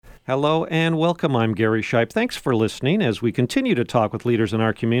Hello and welcome. I'm Gary Shipe. Thanks for listening as we continue to talk with leaders in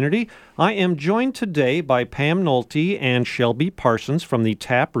our community. I am joined today by Pam Nolte and Shelby Parsons from the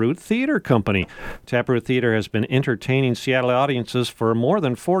Taproot Theater Company. Taproot Theater has been entertaining Seattle audiences for more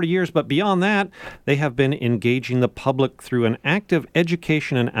than 40 years, but beyond that, they have been engaging the public through an active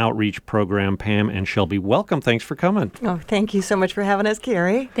education and outreach program. Pam and Shelby, welcome. Thanks for coming. Oh, thank you so much for having us,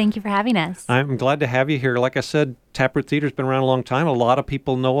 Gary. Thank you for having us. I'm glad to have you here. Like I said, Taproot Theater's been around a long time. A lot of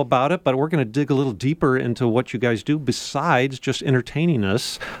people know about it, but we're going to dig a little deeper into what you guys do besides just entertaining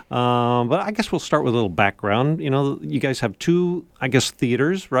us. But I guess we'll start with a little background. You know, you guys have two,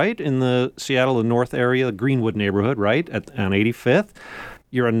 theaters, right, in the Seattle, the North area, the Greenwood neighborhood, right, on 85th.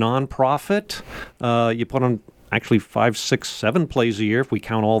 You're a nonprofit. You put on actually 5, 6, 7 plays a year if we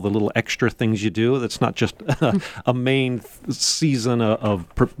count all the little extra things you do. That's not just a main season of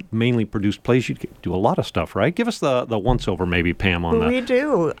mainly produced plays. You do a lot of stuff, right? Give us the once-over maybe, Pam, on that. We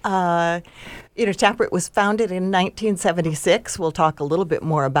do. Taproot was founded in 1976. We'll talk a little bit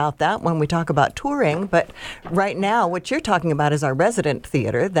more about that when we talk about touring. But right now, what you're talking about is our resident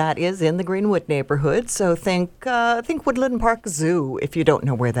theater. That is in the Greenwood neighborhood. So think Woodland Park Zoo, if you don't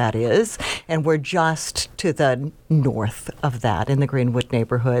know where that is. And we're just to the north of that in the Greenwood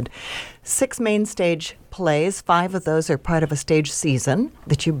neighborhood. 6 main stage plays. 5 of those are part of a stage season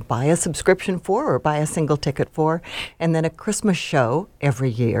that you buy a subscription for or buy a single ticket for. And then a Christmas show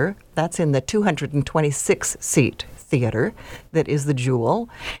every year. That's in the 226-seat theater that is the Jewel.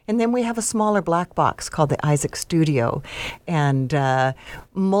 And then we have a smaller black box called the Isaac Studio. And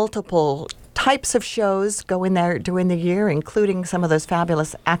multiple types of shows go in there during the year, including some of those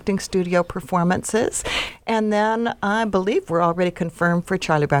fabulous acting studio performances. And then I believe we're already confirmed for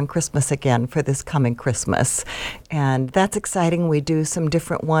Charlie Brown Christmas again for this coming Christmas. And that's exciting. We do some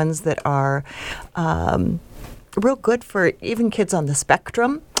different ones that are real good for even kids on the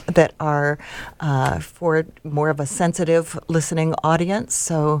spectrum that are for more of a sensitive listening audience.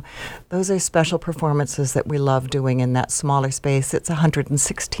 So those are special performances that we love doing in that smaller space. It's a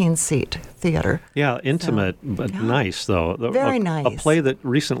 116-seat theater. Yeah, intimate, but nice, though. Very nice. A play that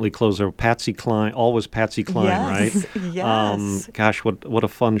recently closed, Patsy Cline, Always Patsy Cline, yes, right? Yes. Gosh, what a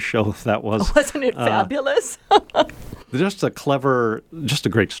fun show that was. Wasn't it fabulous? Just a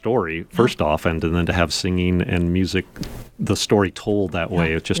great story, first off, and then to have singing and music, the story told that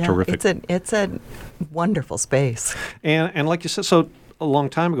way. It's just terrific. It's a wonderful space. And like you said, so a long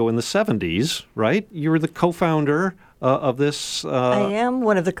time ago in the 70s, right? You were the co-founder of this. I am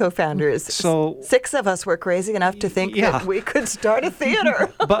one of the co-founders. So 6 of us were crazy enough to think that we could start a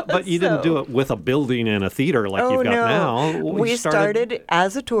theater. But you didn't do it with a building and a theater like you've got now. We started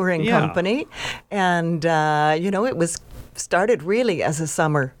as a touring company, and it was started really as a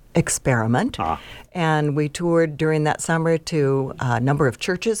summer experiment. And we toured during that summer to a number of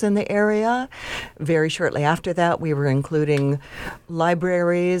churches in the area. Very shortly after that, we were including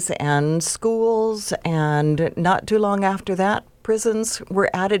libraries and schools. And not too long after that, prisons were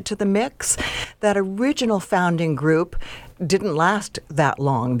added to the mix. That original founding group didn't last that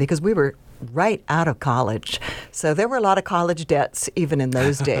long because we were right out of college. So there were a lot of college debts even in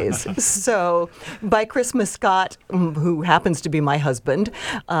those days. So by Christmas, Scott, who happens to be my husband,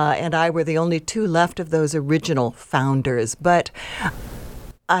 and I were the only 2 left of those original founders. But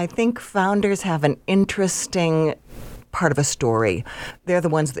I think founders have an interesting part of a story. They're the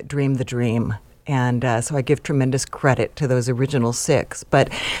ones that dream the dream. And so I give tremendous credit to those original 6.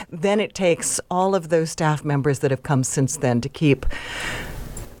 But then it takes all of those staff members that have come since then to keep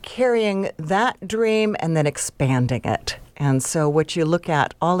carrying that dream and then expanding it. And so what you look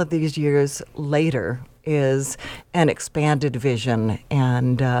at all of these years later is an expanded vision.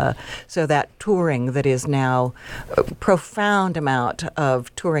 And so that touring that is now a profound amount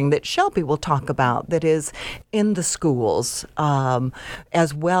of touring that Shelby will talk about that is in the schools,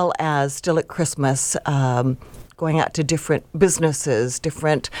 as well as still at Christmas, going out to different businesses,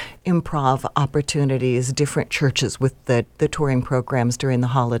 different improv opportunities, different churches with the touring programs during the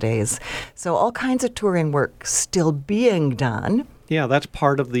holidays. So all kinds of touring work still being done. Yeah, that's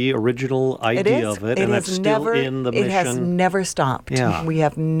part of the original idea of it, and that's still in the mission. It has never stopped. Yeah. We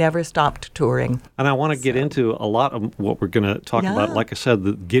have never stopped touring. And I want to get into a lot of what we're going to talk about. Like I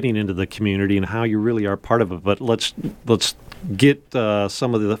said, getting into the community and how you really are part of it. But let's get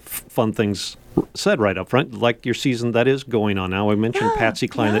some of the fun things said right up front, like your season that is going on now. We mentioned Patsy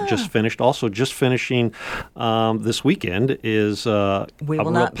Cline that just finished. Also, just finishing this weekend is a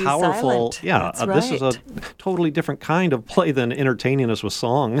real powerful. This is a totally different kind of play than entertaining us with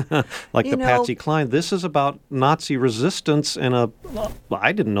song, like Patsy Cline. This is about Nazi resistance and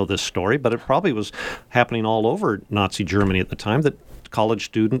I didn't know this story, but it probably was happening all over Nazi Germany at the time. That college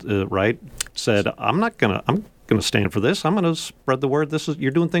student, right, said, I'm going to stand for this. I'm going to spread the word.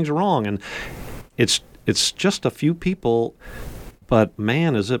 You're doing things wrong. And it's just a few people, but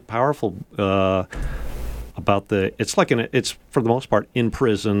man, is it powerful about it's for the most part in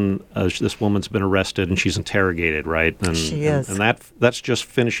prison. This woman's been arrested and she's interrogated, right? And, she is. And that's just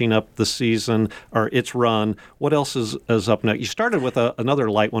finishing up the season or its run. What else is up next? You started with another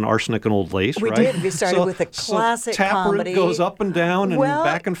light one, Arsenic and Old Lace, right? We did. We started with a classic comedy. Taproot goes up and down and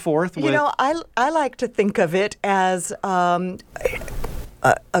back and forth. I like to think of it as a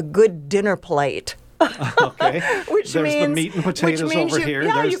good dinner plate. Okay. Which There's means the meat and potatoes over here.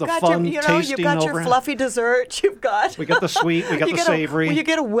 There's the fun tasting you've got over your fluffy dessert. We got the sweet. We got the savory. You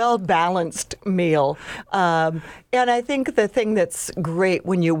get a well-balanced meal. And I think the thing that's great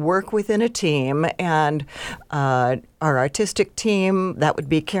when you work within a team, and our artistic team, that would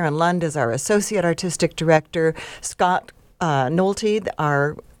be Karen Lund as our associate artistic director, Scott Nolte,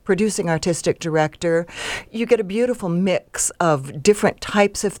 our producing artistic director, you get a beautiful mix of different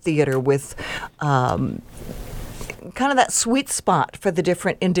types of theater with kind of that sweet spot for the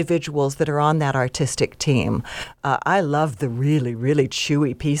different individuals that are on that artistic team. I love the really, really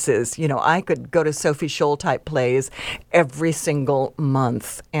chewy pieces. I could go to Sophie Scholl type plays every single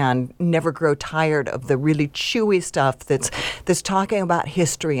month and never grow tired of the really chewy stuff that's talking about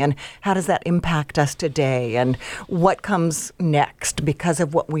history and how does that impact us today and what comes next because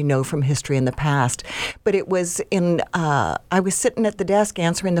of what we know from history in the past. But it was I was sitting at the desk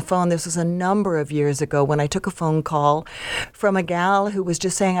answering the phone. This was a number of years ago when I took a phone call from a gal who was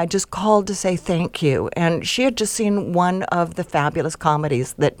just saying, I just called to say thank you. And she had just seen one of the fabulous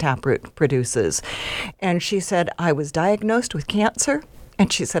comedies that Taproot produces. And she said, I was diagnosed with cancer.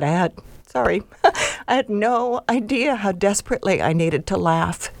 And she said, I had no idea how desperately I needed to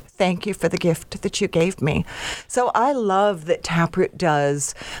laugh. Thank you for the gift that you gave me. So I love that Taproot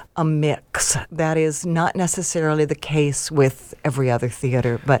does a mix. That is not necessarily the case with every other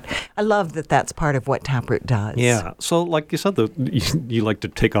theater, but I love that that's part of what Taproot does. Yeah. So like you said, you like to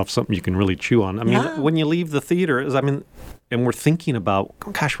take off something you can really chew on. I mean, when you leave the theater, and we're thinking about,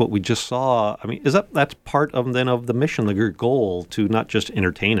 gosh, what we just saw. I mean, that's part of the mission, your goal to not just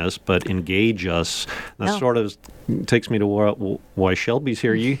entertain us, but engage us. That sort of takes me to why Shelby's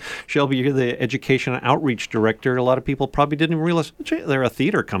here. Shelby, you're the education and outreach director. A lot of people probably didn't even realize they're a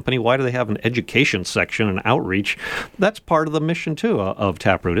theater company. Why do they have an education section and outreach? That's part of the mission, too, of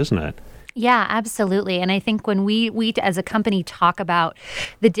Taproot, isn't it? Yeah, absolutely. And I think when we as a company talk about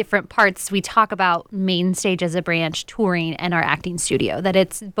the different parts, we talk about main stage as a branch, touring, and our acting studio, that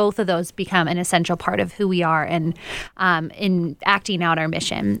it's both of those become an essential part of who we are and in acting out our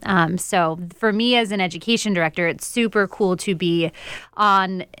mission. So for me as an education director, it's super cool to be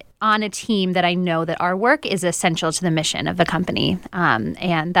on a team that I know that our work is essential to the mission of the company,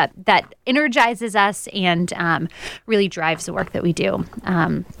 and that energizes us and really drives the work that we do.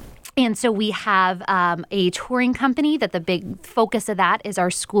 And so we have a touring company that the big focus of that is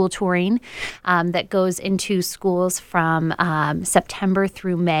our school touring that goes into schools from September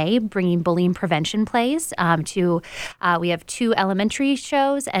through May, bringing bullying prevention plays we have 2 elementary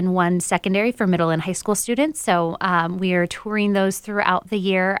shows and 1 secondary for middle and high school students. So we are touring those throughout the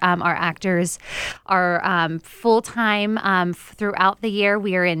year. Our actors are full-time throughout the year.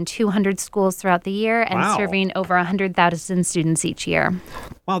 We are in 200 schools throughout the year and serving over 100,000 students each year.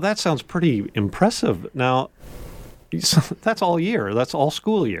 Wow, that sounds pretty impressive. Now, that's all year. That's all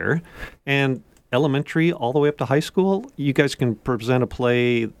school year. And elementary all the way up to high school, you guys can present a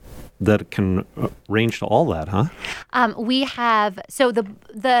play that can range to all that, huh? We have, so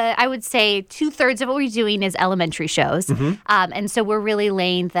I would say 2/3 of what we're doing is elementary shows. Mm-hmm. And so we're really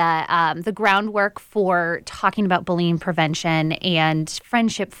laying the groundwork for talking about bullying prevention and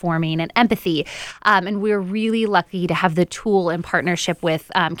friendship forming and empathy. And we're really lucky to have the tool in partnership with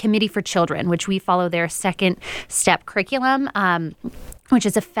Committee for Children, which we follow their second step curriculum. Which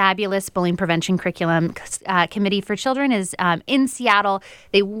is a fabulous bullying prevention curriculum. Committee for Children is in Seattle.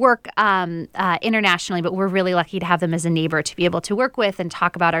 They work internationally, but we're really lucky to have them as a neighbor to be able to work with and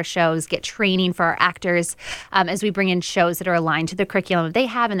talk about our shows, get training for our actors as we bring in shows that are aligned to the curriculum that they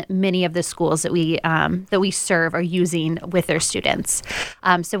have and that many of the schools that we serve are using with their students.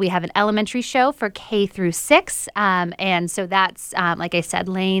 So we have an elementary show for K through 6, and so that's like I said,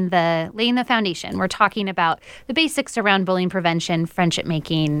 laying the foundation. We're talking about the basics around bullying prevention, friendship relationship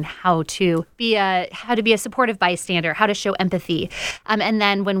making, how to be a supportive bystander, how to show empathy. And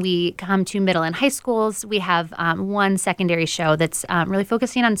then when we come to middle and high schools, we have one secondary show that's really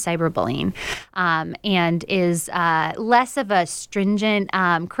focusing on cyberbullying, and is less of a stringent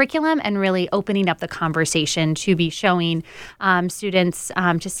curriculum and really opening up the conversation to be showing students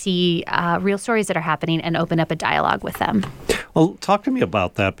to see real stories that are happening and open up a dialogue with them. Well, talk to me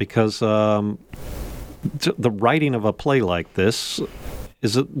about that, because the writing of a play like this,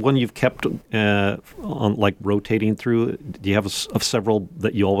 is it one you've kept on, like, rotating through? Do you have several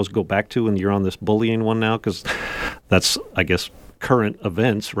that you always go back to, and you're on this bullying one now? Because that's, I guess, current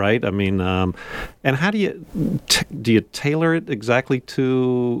events, right? I mean, and how do you tailor it exactly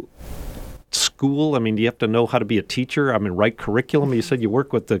to school? I mean, do you have to know how to be a teacher? I mean, write curriculum? You said you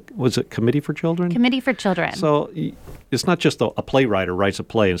work with was it Committee for Children? Committee for Children. So it's not just a playwright writes a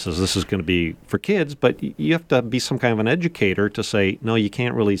play and says this is going to be for kids, but you have to be some kind of an educator to say, no, you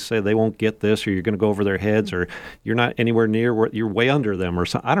can't really say they won't get this, or you're going to go over their heads, or you're not anywhere near where you're way under them, or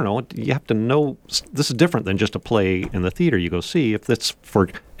something. I don't know. You have to know this is different than just a play in the theater you go see. If that's for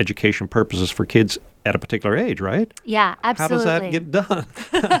education purposes for kids at a particular age, right? Yeah, absolutely. How does that get done?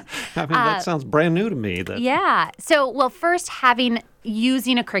 I mean, that sounds brand new to me. Yeah. So, well, first,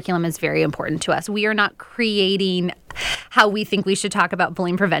 using a curriculum is very important to us. We are not creating how we think we should talk about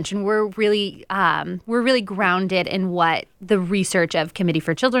bullying prevention. We're really grounded in what the research of Committee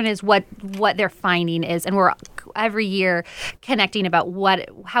for Children is, what their finding is, and we're every year connecting about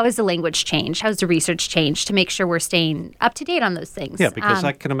how has the language changed, how has the research changed, to make sure we're staying up to date on those things. Yeah, because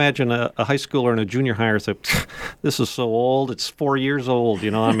I can imagine a high schooler and a junior higher say, "This is so old. It's 4 years old."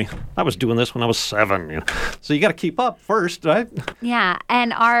 You know, I mean, I was doing this when I was 7. You know? So you got to keep up first, right? Yeah,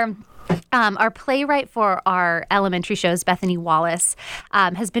 and our playwright for our elementary shows, Bethany Wallace,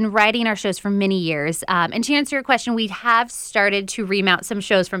 has been writing our shows for many years. And to answer your question, we have started to remount some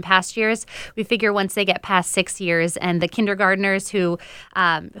shows from past years. We figure once they get past 6 years, and the kindergartners who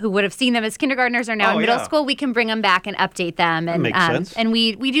would have seen them as kindergartners are now in middle school, we can bring them back and update them. And that makes sense. And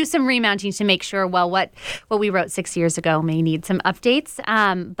we do some remounting to make sure, well, what we wrote 6 years ago may need some updates.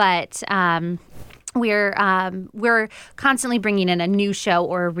 But we're constantly bringing in a new show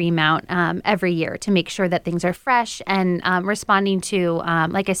or a remount every year to make sure that things are fresh and responding to,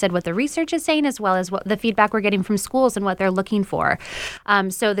 like I said, what the research is saying, as well as what the feedback we're getting from schools and what they're looking for.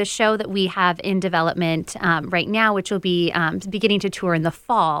 So the show that we have in development right now, which will be beginning to tour in the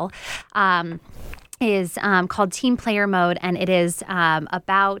fall, is called Team Player Mode, and it is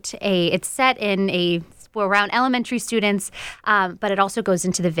it's set in around elementary students, but it also goes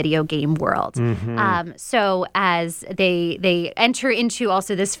into the video game world. Mm-hmm. So as they enter into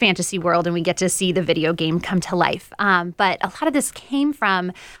also this fantasy world, and we get to see the video game come to life. But a lot of this came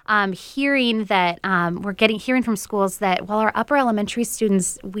from hearing from schools that while our upper elementary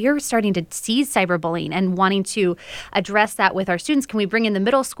students, we're starting to see cyberbullying and wanting to address that with our students. Can we bring in the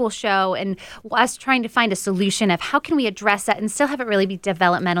middle school show, and us trying to find a solution of how can we address that and still have it really be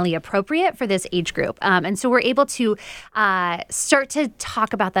developmentally appropriate for this age group? And so we're able to start to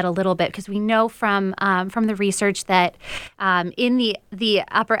talk about that a little bit, because we know from the research that in the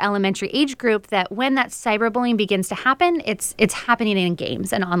upper elementary age group, that when that cyberbullying begins to happen, it's happening in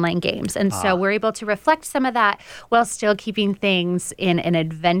games and online games. And so we're able to reflect some of that while still keeping things in an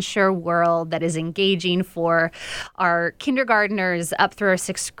adventure world that is engaging for our kindergartners up through our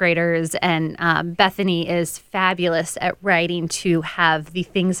 6th graders. And Bethany is fabulous at writing to have the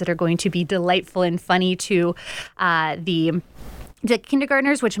things that are going to be delightful and funny to the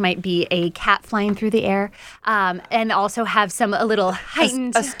kindergartners, which might be a cat flying through the air, and also have a little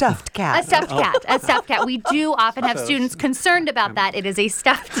heightened... A stuffed cat. A stuffed cat. We do often have students concerned about that. It is a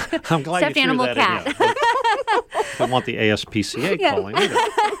stuffed animal cat. Don't want the ASPCA calling either.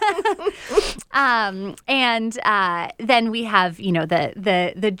 And then we have,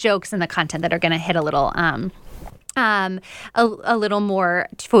 the jokes and the content that are going to hit a little... a little more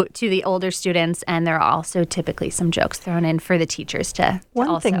to the older students, and there are also typically some jokes thrown in for the teachers to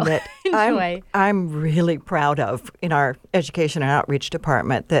One thing that enjoy. I'm really proud of in our education and outreach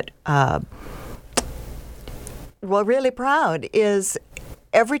department really proud is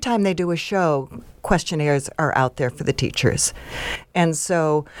every time they do a show, questionnaires are out there for the teachers. And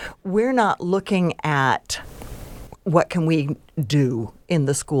so we're not looking at what can we do in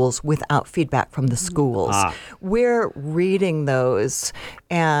the schools without feedback from the schools. We're reading those,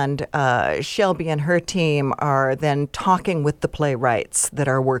 and Shelby and her team are then talking with the playwrights that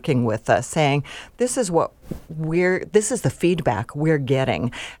are working with us, saying, this is the feedback we're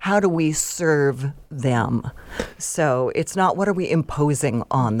getting. How do we serve them? So it's not what are we imposing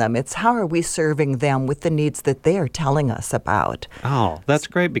on them, it's how are we serving them with the needs that they are telling us about. Oh, that's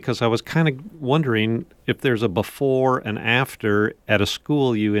great, because I was kind of wondering if there's a before and after at a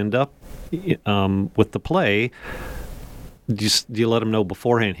school you end up with the play. Do you let them know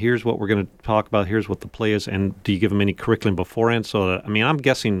beforehand, here's what we're going to talk about, here's what the play is, and do you give them any curriculum beforehand? So that, I'm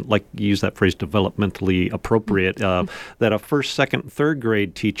guessing, like you use that phrase, developmentally appropriate, that a first, second, third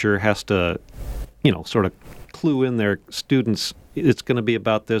grade teacher has to, sort of clue in their students, it's going to be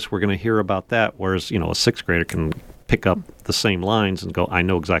about this, we're going to hear about that, whereas, a sixth grader can pick up the same lines and go, I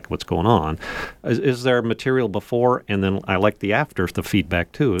know exactly what's going on. Is there material before, and then I like the after, the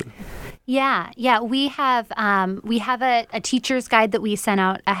feedback too? Yeah. We have a teacher's guide that we sent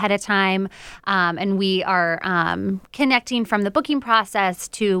out ahead of time, and we are connecting from the booking process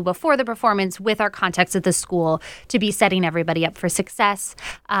to before the performance with our contacts at the school to be setting everybody up for success.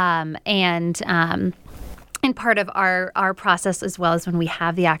 And part of our process, as well as when we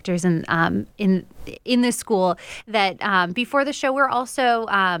have the actors in the school, that before the show, we're also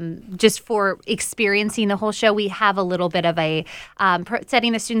just for experiencing the whole show, we have a little bit of a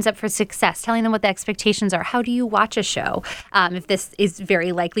setting the students up for success, telling them what the expectations are. How do you watch a show? If this is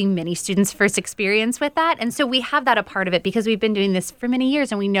very likely many students' first experience with that, and so we have that a part of it because we've been doing this for many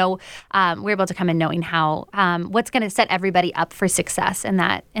years, and we know we're able to come in knowing how what's going to set everybody up for success in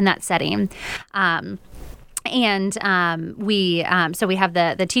that setting. And we have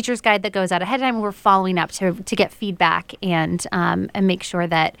the teacher's guide that goes out ahead of time. We're following up to get feedback and make sure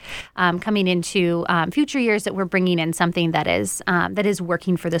that coming into future years that we're bringing in something that is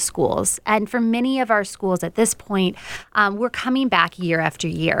working for the schools. And for many of our schools at this point, we're coming back year after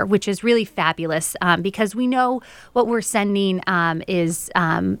year, which is really fabulous because we know what we're sending is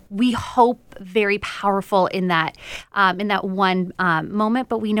we hope very powerful in that one moment,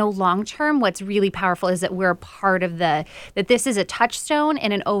 but we know long term what's really powerful is that we're part of that this is a touchstone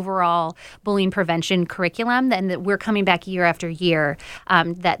in an overall bullying prevention curriculum, and that we're coming back year after year,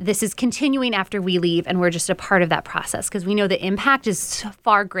 that this is continuing after we leave, and we're just a part of that process because we know the impact is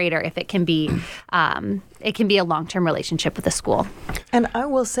far greater if it can be a long-term relationship with the school. And I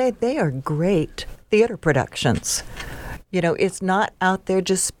will say they are great theater productions. It's not out there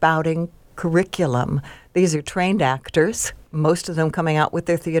just spouting curriculum. These are trained actors, most of them coming out with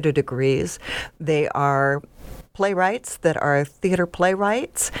their theater degrees. They are playwrights that are theater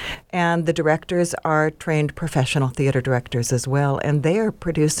playwrights, and the directors are trained professional theater directors as well, and they are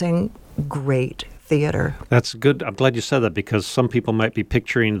producing great theater. That's good. I'm glad you said that because some people might be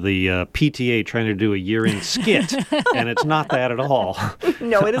picturing the PTA trying to do a year-end skit, and it's not that at all.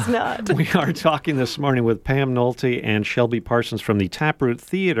 No, it is not. We are talking this morning with Pam Nolte and Shelby Parsons from the Taproot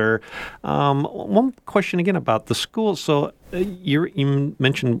Theater. One question again about the school. So you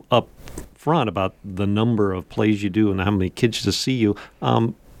mentioned up front about the number of plays you do and how many kids to see you.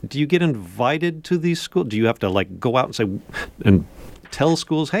 Do you get invited to these schools? Do you have to go out and say and tell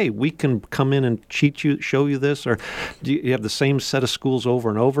schools, hey, we can come in and show you this? Or do you have the same set of schools over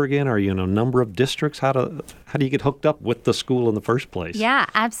and over again? Are you in a number of districts? How do you get hooked up with the school in the first place? Yeah,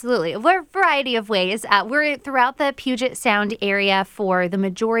 absolutely. We're a variety of ways. We're throughout the Puget Sound area for the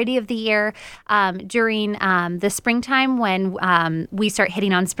majority of the year. During the springtime, when we start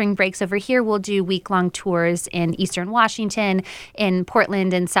hitting on spring breaks over here, we'll do week-long tours in Eastern Washington, in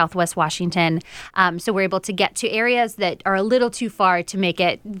Portland, and Southwest Washington. So we're able to get to areas that are a little too far to make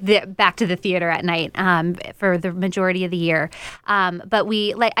it back to the theater at night for the majority of the year. But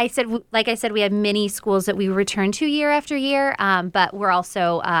we, like I said, we have many schools that we return to year after year. But we're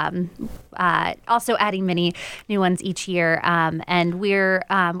also adding many new ones each year. And we're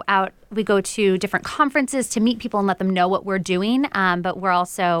out. We go to different conferences to meet people and let them know what we're doing. But we're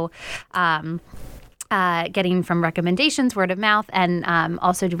also getting from recommendations, word of mouth, and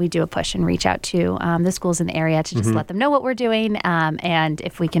also we do a push and reach out to the schools in the area to just let them know what we're doing, and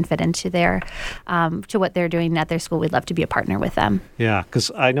if we can fit into to what they're doing at their school, we'd love to be a partner with them. Yeah, because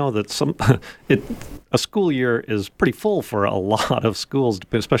I know that a school year is pretty full for a lot of schools,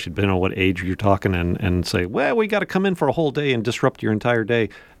 especially depending on what age you're talking, and say, well, we got to come in for a whole day and disrupt your entire day.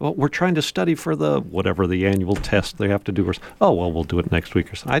 Well, we're trying to study for the annual test they have to do. Or, oh, well, we'll do it next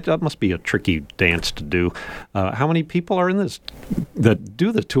week or something. That must be a tricky dance to to do. How many people are in this that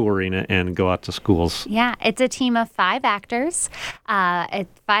do the touring and go out to schools? Yeah, it's a team of 5 actors.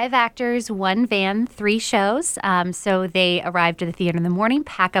 It's 5 actors, 1 van, 3 shows. So they arrive to the theater in the morning,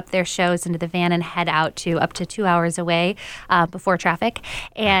 pack up their shows into the van, and head out to up to 2 hours away before traffic.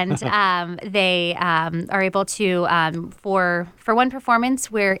 And they are able to, for one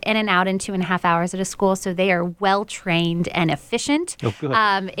performance, we're in and out in 2.5 hours at a school. So they are well trained and efficient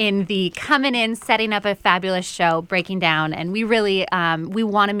in the coming in, setting up a fabulous show, breaking down. And we really we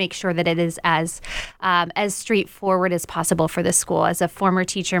want to make sure that it is as straightforward as possible for the school. As a former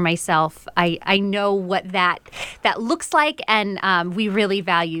teacher myself, I know what that looks like, and we really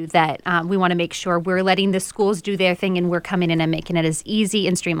value that. We want to make sure we're letting the schools do their thing, and we're coming in and making it as easy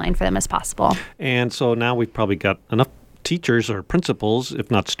and streamlined for them as possible. And so now we've probably got enough teachers or principals,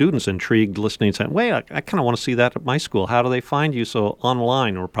 if not students, intrigued, listening, saying, wait, I kind of want to see that at my school. How do they find you? So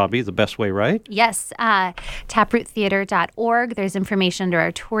online or probably the best way, right? Yes. taproottheater.org. There's information under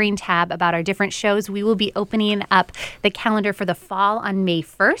our touring tab about our different shows. We will be opening up the calendar for the fall on May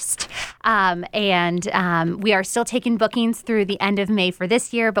 1st. And we are still taking bookings through the end of May for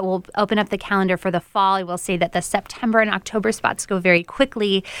this year, but we'll open up the calendar for the fall. I will say that the September and October spots go very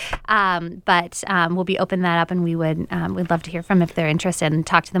quickly, but we'll be opening that up, and we'd love to hear from them if they're interested and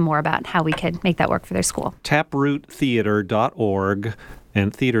talk to them more about how we could make that work for their school. taproottheater.org.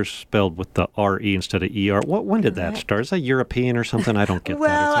 And theater spelled with the R-E instead of E-R. When did that start? Is that European or something? I don't get that.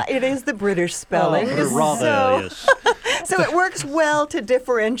 Well, it is the British spelling. So it works well to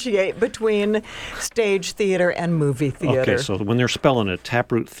differentiate between stage theater and movie theater. Okay, so when they're spelling it,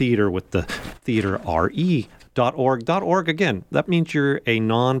 Taproot Theater with the theater R-E. .org again, that means you're a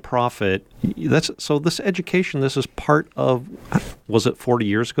nonprofit. So this education, this is part of, was it 40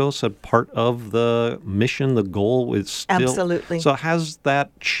 years ago? So part of the mission, the goal is still. Absolutely. So has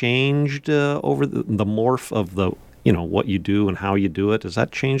that changed over the morph of the, what you do and how you do it? Has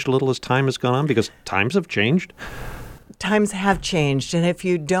that changed a little as time has gone on? Because times have changed. Times have changed, and if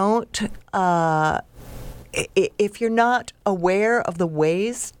you don't. If you're not aware of the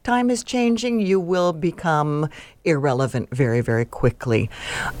ways time is changing, you will become irrelevant very, very quickly.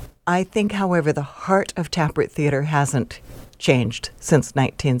 I think, however, the heart of Taproot Theater hasn't changed since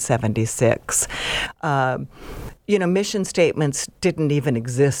 1976. Mission statements didn't even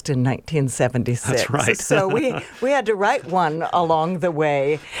exist in 1976. That's right. So we had to write one along the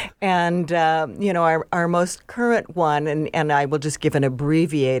way. And, our most current one, and I will just give an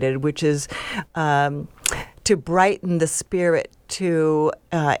abbreviated, which is to brighten the spirit, to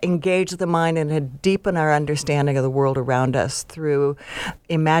engage the mind and deepen our understanding of the world around us through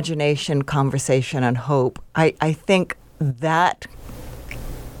imagination, conversation, and hope. I think that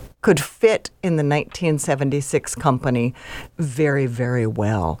could fit in the 1976 company very, very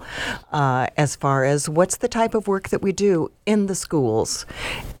well as far as what's the type of work that we do in the schools,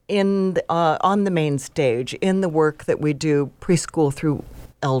 on the main stage, in the work that we do preschool through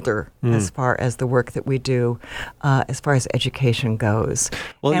elder, as far as the work that we do, as far as education goes.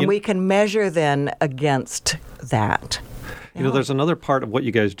 Well, and we can measure then against that. There's another part of what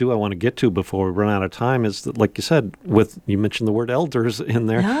you guys do I want to get to before we run out of time is that, like you said, you mentioned the word elders in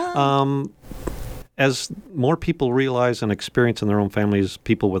there. Yeah. As more people realize and experience in their own families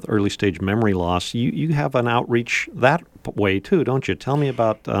people with early stage memory loss, you have an outreach that way too, don't you? Tell me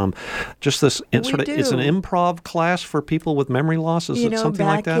about just this. It's an improv class for people with memory loss. Is it something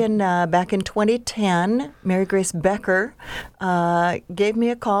like that? Back in 2010, Mary Grace Becker gave me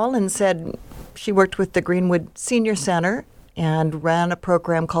a call and said she worked with the Greenwood Senior Center and ran a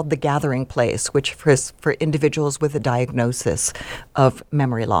program called The Gathering Place, which is for individuals with a diagnosis of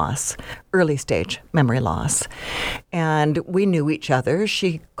memory loss, early stage memory loss. And we knew each other.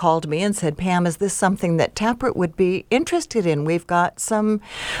 She called me and said, Pam, is this something that Taproot would be interested in? We've got some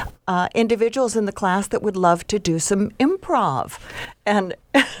individuals in the class that would love to do some improv. And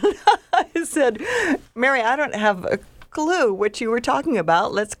I said, Mary, I don't have a clue what you were talking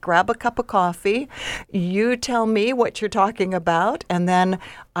about. Let's grab a cup of coffee. You tell me what you're talking about, and then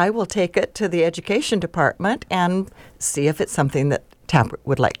I will take it to the education department and see if it's something that Taproot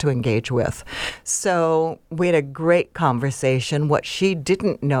would like to engage with. So we had a great conversation. What she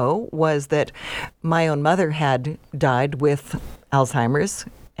didn't know was that my own mother had died with Alzheimer's.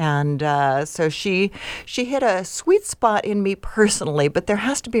 And so she hit a sweet spot in me personally, but there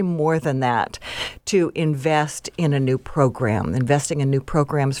has to be more than that to invest in a new program. Investing in new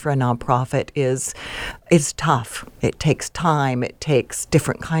programs for a nonprofit is tough. It takes time. It takes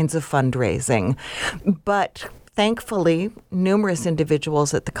different kinds of fundraising. But thankfully, numerous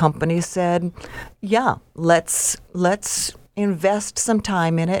individuals at the company said, yeah, let's invest some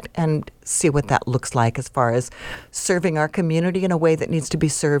time in it and see what that looks like as far as serving our community in a way that needs to be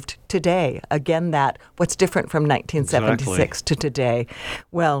served today. Again, what's different from 1976 to today?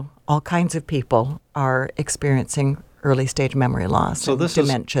 Well, all kinds of people are experiencing early stage memory loss and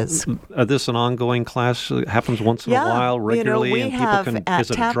dementias. Is this an ongoing class? It happens once in a while, regularly, and people can.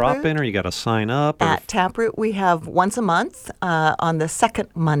 Is it a drop-in, or you got to sign up? At Taproot, we have once a month on the second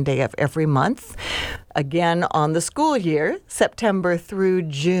Monday of every month. Again, on the school year, September through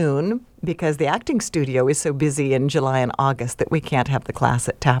June, because the acting studio is so busy in July and August that we can't have the class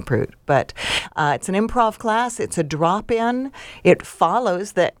at Taproot. But it's an improv class. It's a drop-in. It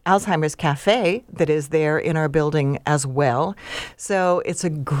follows the Alzheimer's Cafe that is there in our building as well. So it's a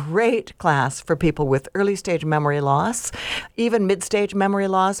great class for people with early-stage memory loss, even mid-stage memory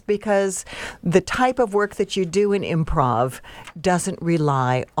loss, because the type of work that you do in improv doesn't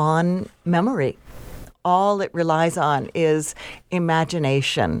rely on memory. All it relies on is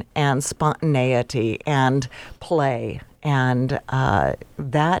imagination and spontaneity and play. And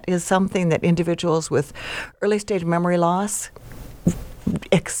that is something that individuals with early stage memory loss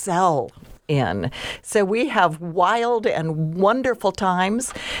excel in. So we have wild and wonderful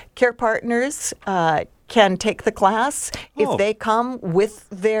times. Care partners can take the class if they come with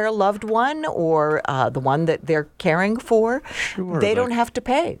their loved one or the one that they're caring for. Sure, they don't have to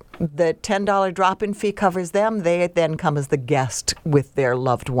pay. The $10 drop-in fee covers them. They then come as the guest with their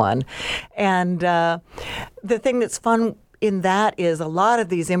loved one. And the thing that's fun in that is a lot of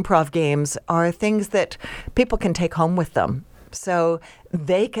these improv games are things that people can take home with them. So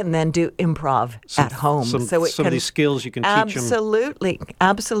they can then do improv at home. Some of these skills you can teach them.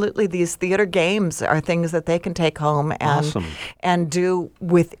 Absolutely. These theater games are things that they can take home and do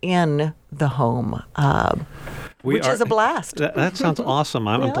within the home. Which is a blast. That sounds awesome.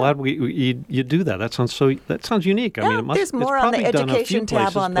 I'm glad you do that. That sounds unique. I mean, it must. There's more on the education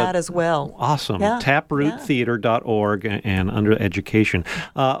tab on that as well. Awesome. Taproottheater.org and under education.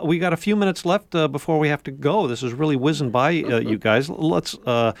 We got a few minutes left before we have to go. This is really whizzing by you guys. Let's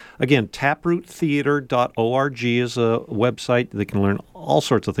again, taproottheater.org is a website. They can learn all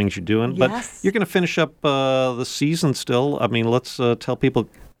sorts of things you're doing. But you're going to finish up the season still. I mean, let's tell people.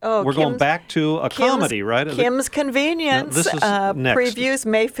 We're going back to a comedy, right? Kim's Convenience. This is next. Previews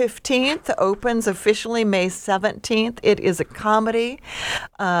May 15th, opens officially May 17th. It is a comedy.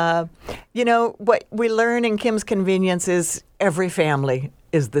 What we learn in Kim's Convenience is every family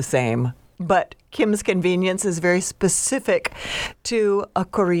is the same. But Kim's Convenience is very specific to a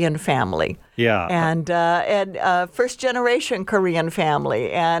Korean family. Yeah. And first-generation Korean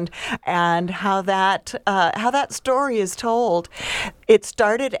family, and how that story is told. It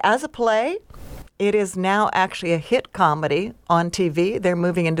started as a play. It is now actually a hit comedy on TV. They're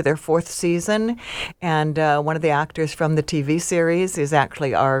moving into their 4th season, and one of the actors from the TV series is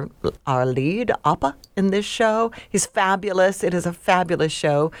actually our lead, Appa, in this show. He's fabulous. It is a fabulous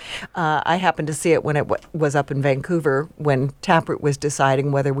show. I happened to see it when it was up in Vancouver when Taproot was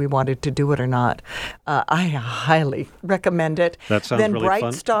deciding whether we wanted to do it or not. I highly recommend it. That sounds really fun. Then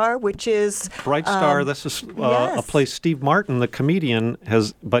Bright Star, which is... Bright Star, this is a place Steve Martin, the comedian,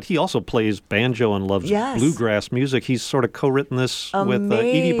 but he also plays banjo and loves bluegrass music. He's sort of co-written this with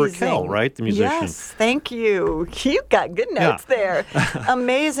Edie Brickell, right? The musician. Yes, thank you. You got good notes there.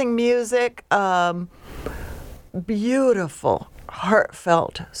 Amazing music. Beautiful,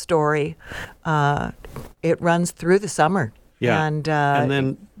 heartfelt story. It runs through the summer. Yeah, and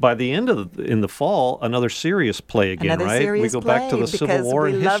then by the end in the fall, another serious play again, right? We go back to the Civil War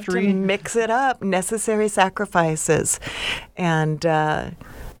and history. We love to mix it up. Necessary Sacrifices, and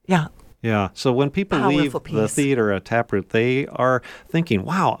Yeah. So when people leave the theater at Taproot, they are thinking,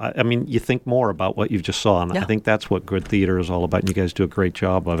 wow, I mean, you think more about what you've just saw. And I think that's what good theater is all about. And you guys do a great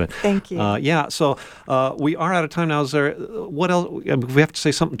job of it. Thank you. So we are out of time now. Is there, what else? If we have to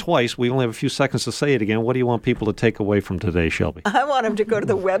say something twice, we only have a few seconds to say it again. What do you want people to take away from today, Shelby? I want them to go to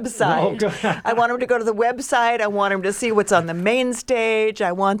the website. I want them to go to the website. I want them to see what's on the main stage.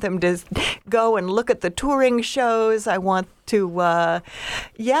 I want them to go and look at the touring shows. I want to,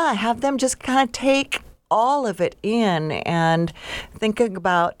 have them just kind of take all of it in and thinking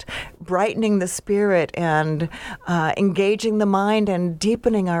about brightening the spirit and engaging the mind and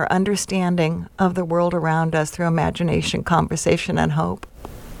deepening our understanding of the world around us through imagination, conversation, and hope.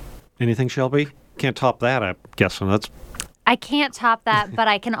 Anything, Shelby? Can't top that, I'm guessing. I can't top that, but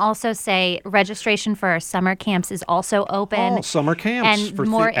I can also say registration for our summer camps is also open. Oh, summer camps and for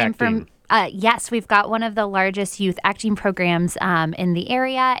more acting. Yes, we've got one of the largest youth acting programs in the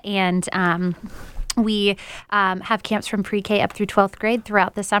area, and We have camps from pre-K up through 12th grade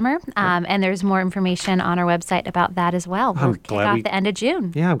throughout the summer, and there's more information on our website about that as well. We'll kick off the end of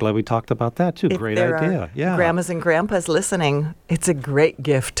June. Yeah, I'm glad we talked about that too. If Great there idea. Are grandmas and grandpas listening, it's a great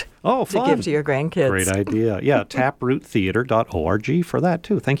gift. Oh, fun. To give to your grandkids. Great idea. Yeah, taproottheater.org for that,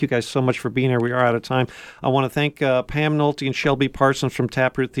 too. Thank you guys so much for being here. We are out of time. I want to thank Pam Nolte and Shelby Parsons from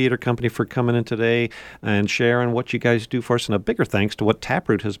Taproot Theater Company for coming in today and sharing what you guys do for us. And a bigger thanks to what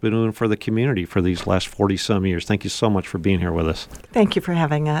Taproot has been doing for the community for these last 40-some years. Thank you so much for being here with us. Thank you for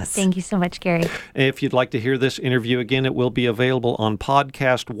having us. Thank you so much, Gary. If you'd like to hear this interview again, it will be available on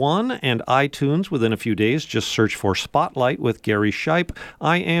Podcast One and iTunes within a few days. Just search for Spotlight with Gary Shipe.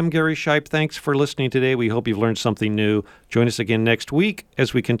 I am Gary Shipe. Thanks for listening today. We hope you've learned something new. Join us again next week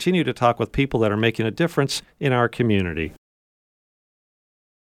as we continue to talk with people that are making a difference in our community.